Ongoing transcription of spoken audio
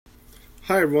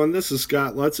Hi everyone, this is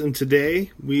Scott Lutz, and today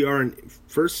we are in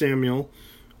 1 Samuel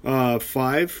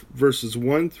 5, verses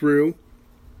 1 through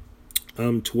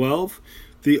 12,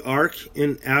 the Ark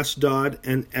in Ashdod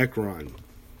and Ekron.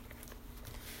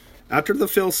 After the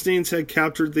Philistines had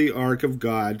captured the Ark of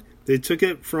God, they took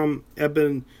it from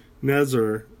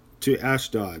Ebenezer to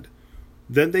Ashdod.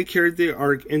 Then they carried the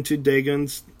Ark into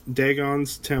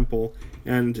Dagon's temple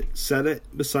and set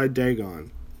it beside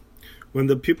Dagon. When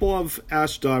the people of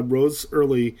Ashdod rose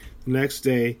early the next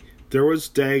day, there was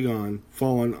Dagon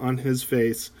fallen on his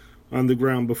face on the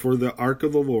ground before the ark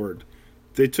of the Lord.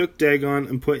 They took Dagon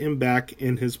and put him back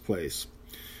in his place.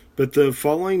 But the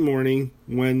following morning,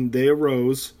 when they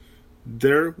arose,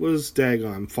 there was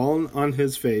Dagon fallen on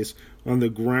his face on the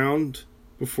ground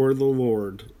before the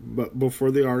Lord, but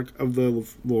before the ark of the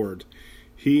Lord.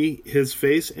 His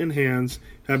face and hands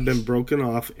had been broken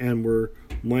off and were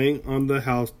laying on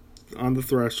the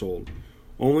threshold.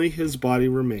 Only his body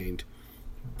remained.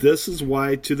 This is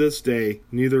why to this day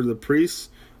neither the priests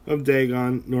of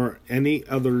Dagon nor any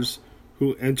others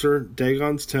who enter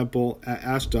Dagon's temple at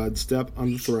Ashdod step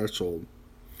on the threshold.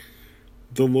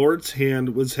 The Lord's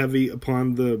hand was heavy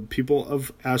upon the people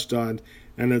of Ashdod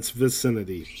and its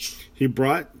vicinity. He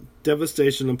brought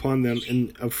devastation upon them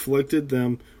and afflicted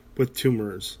them with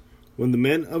tumors. When the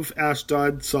men of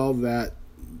Ashdod saw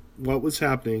what was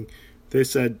happening, they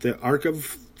said, "The ark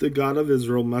of the God of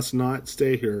Israel must not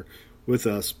stay here with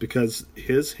us, because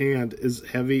his hand is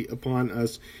heavy upon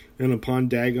us and upon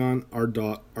Dagon our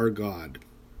God."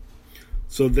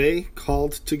 So they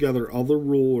called together all the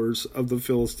rulers of the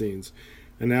Philistines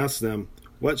and asked them,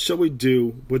 "What shall we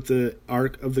do with the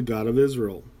ark of the God of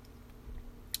Israel?"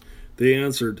 They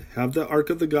answered, "Have the ark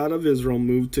of the God of Israel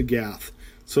moved to Gath."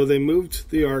 So they moved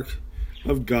the ark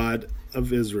of God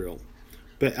of Israel.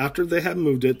 But after they had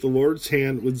moved it, the Lord's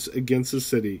hand was against the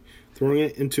city, throwing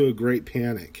it into a great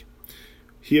panic.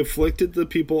 He afflicted the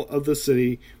people of the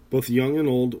city, both young and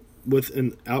old, with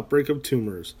an outbreak of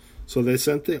tumors. So they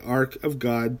sent the ark of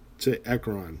God to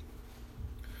Ekron.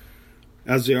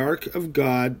 As the ark of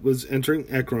God was entering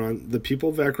Ekron, the people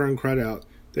of Ekron cried out,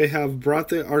 "They have brought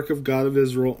the ark of God of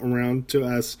Israel around to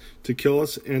us to kill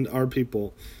us and our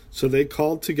people." So they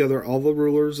called together all the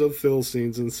rulers of the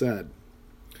Philistines and said,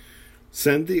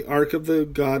 "Send the ark of the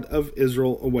God of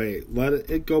Israel away. Let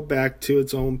it go back to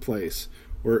its own place,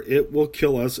 or it will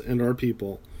kill us and our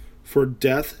people. For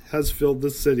death has filled the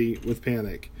city with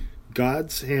panic.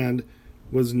 God's hand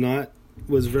was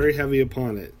very heavy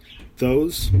upon it.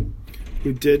 Those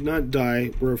who did not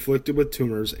die were afflicted with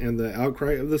tumors, and the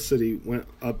outcry of the city went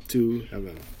up to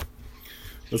heaven."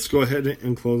 Let's go ahead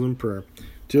and close in prayer.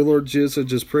 Dear Lord Jesus, I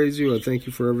just praise you. I thank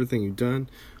you for everything you've done.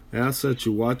 I ask that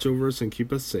you watch over us and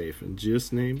keep us safe. In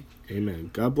Jesus' name, amen.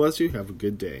 God bless you. Have a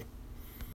good day.